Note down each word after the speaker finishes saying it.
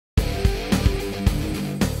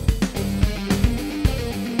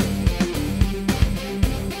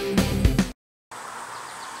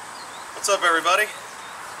up, everybody?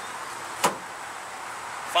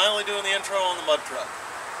 Finally doing the intro on the mud truck.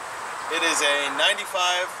 It is a 95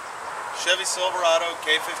 Chevy Silverado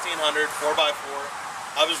K1500 4x4.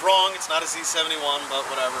 I was wrong, it's not a Z71, but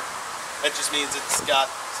whatever. That just means it's got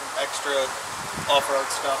some extra off-road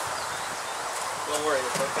stuff. Don't worry,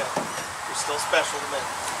 it's okay. You're still special to me.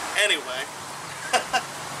 Anyway,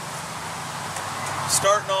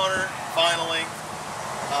 starting on her, finally.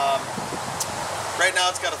 Right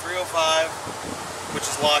now it's got a 305, which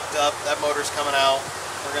is locked up. That motor's coming out.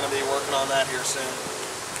 We're going to be working on that here soon.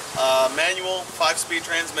 Manual 5-speed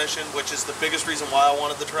transmission, which is the biggest reason why I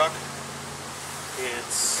wanted the truck.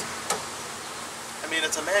 It's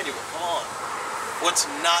a manual, come on. What's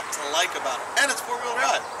not to like about it? And it's four-wheel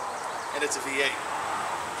drive. And it's a V8.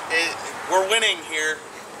 We're winning here.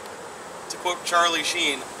 To quote Charlie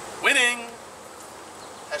Sheen, winning!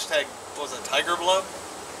 Hashtag, what was that, Tiger Blood?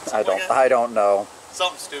 I don't know.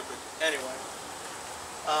 Something stupid. Anyway.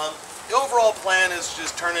 The overall plan is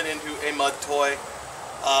just turn it into a mud toy.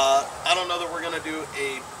 I don't know that we're going to do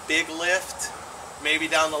a big lift. Maybe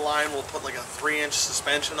down the line we'll put like a 3-inch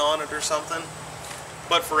suspension on it or something.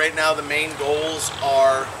 But for right now the main goals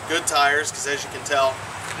are good tires, because as you can tell,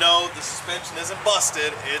 no, the suspension isn't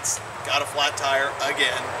busted. It's got a flat tire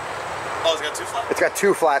again. Oh, it's got two flat? It's got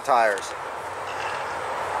two flat tires.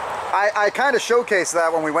 I kind of showcased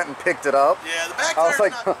that when we went and picked it up. Yeah, the back I tire was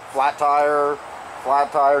like, flat tire,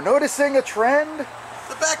 flat tire. Noticing a trend?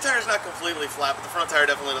 The back tire is not completely flat, but the front tire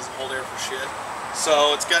definitely doesn't hold air for shit.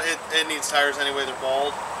 So it's got it needs tires anyway. They're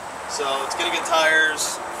bald. So it's gonna get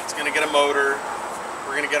tires. It's gonna get a motor.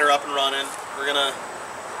 We're gonna get her up and running. We're gonna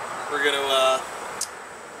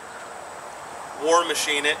war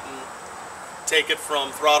machine it and take it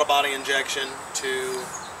from throttle body injection to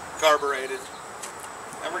carbureted.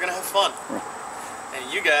 And we're gonna have fun.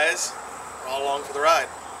 And you guys are all along for the ride.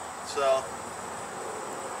 So,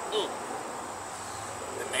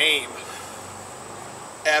 the name.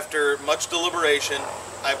 After much deliberation,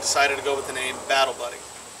 I've decided to go with the name Battle Buddy.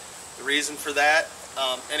 The reason for that,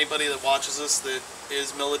 anybody that watches us that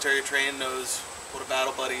is military trained knows what a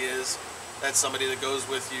Battle Buddy is. That's somebody that goes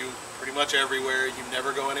with you pretty much everywhere. You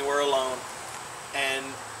never go anywhere alone. And,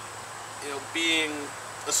 you know, being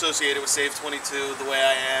associated with Save 22 the way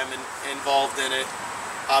I am and involved in it.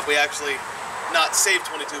 We actually, not Save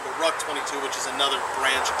 22, but Ruck 22, which is another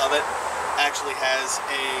branch of it, actually has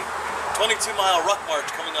a 22-mile ruck march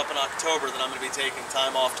coming up in October that I'm going to be taking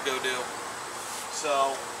time off to go do.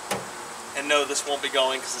 So, and no, this won't be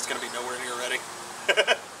going because it's going to be nowhere near ready.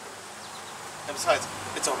 And besides,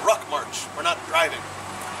 it's a ruck march. We're not driving.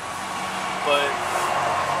 But,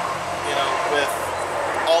 you know, with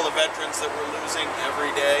all the veterans that we're losing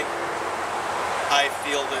every day, I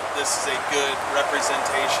feel that this is a good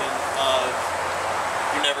representation of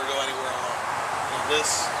you never go anywhere alone. You know,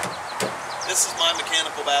 this is my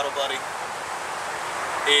mechanical battle buddy.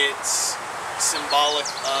 It's symbolic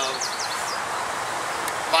of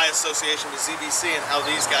my association with ZBC and how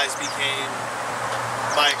these guys became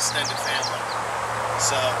my extended family.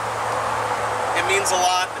 So it means a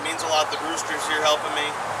lot. It means a lot that Rooster's here helping me.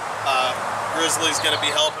 Grizzly's going to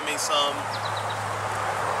be helping me some.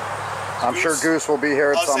 I'm sure Goose will be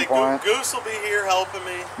here at some point. Goose will be here helping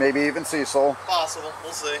me. Maybe even Cecil. Possible.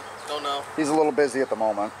 We'll see. Don't know. He's a little busy at the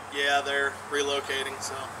moment. Yeah, they're relocating,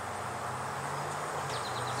 so.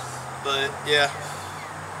 But, yeah.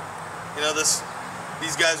 You know,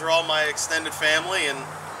 these guys are all my extended family, and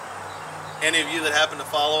any of you that happen to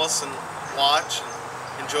follow us and watch and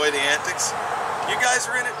enjoy the antics, you guys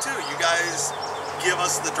are in it too. You guys give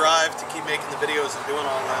us the drive to keep making the videos and doing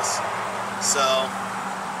all this. So,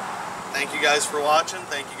 thank you guys for watching.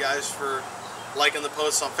 Thank you guys for liking the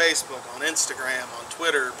posts on Facebook, on Instagram, on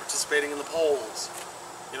Twitter, participating in the polls.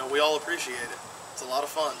 You know, we all appreciate it. It's a lot of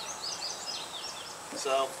fun.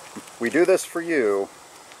 So, we do this for you.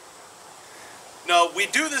 No, we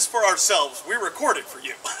do this for ourselves. We record it for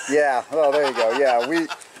you. Yeah, well, there you go. Yeah,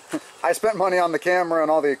 I spent money on the camera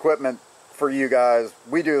and all the equipment for you guys.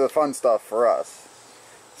 We do the fun stuff for us.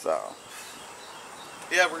 So,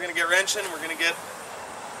 yeah, we're gonna get wrenching. We're gonna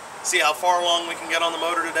see how far along we can get on the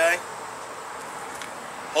motor today.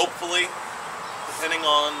 Hopefully, depending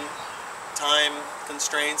on time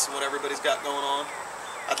constraints and what everybody's got going on,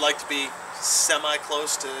 I'd like to be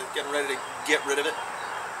semi-close to getting ready to get rid of it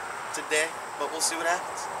today, but we'll see what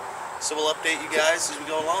happens. So we'll update you guys as we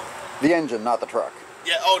go along. The engine, not the truck.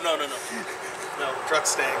 Yeah, oh, no. No, the truck's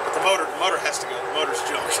staying, but the motor has to go. The motor's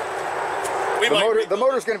junk. The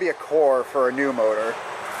motor's going to be a core for a new motor.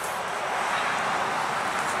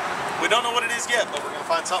 We don't know what it is yet, but we're going to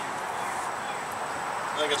find something.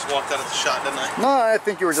 I think I just walked out of the shot, didn't I? No, I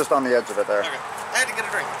think you were just on the edge of it there. Okay. I had to get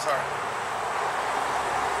a drink. Sorry.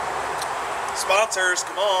 Sponsors,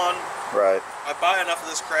 come on. Right. I buy enough of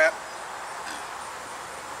this crap.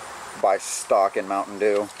 Buy stock in Mountain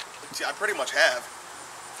Dew. See, I pretty much have.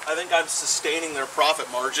 I think I'm sustaining their profit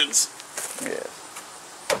margins. Yeah.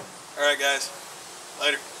 Alright guys,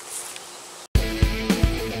 later.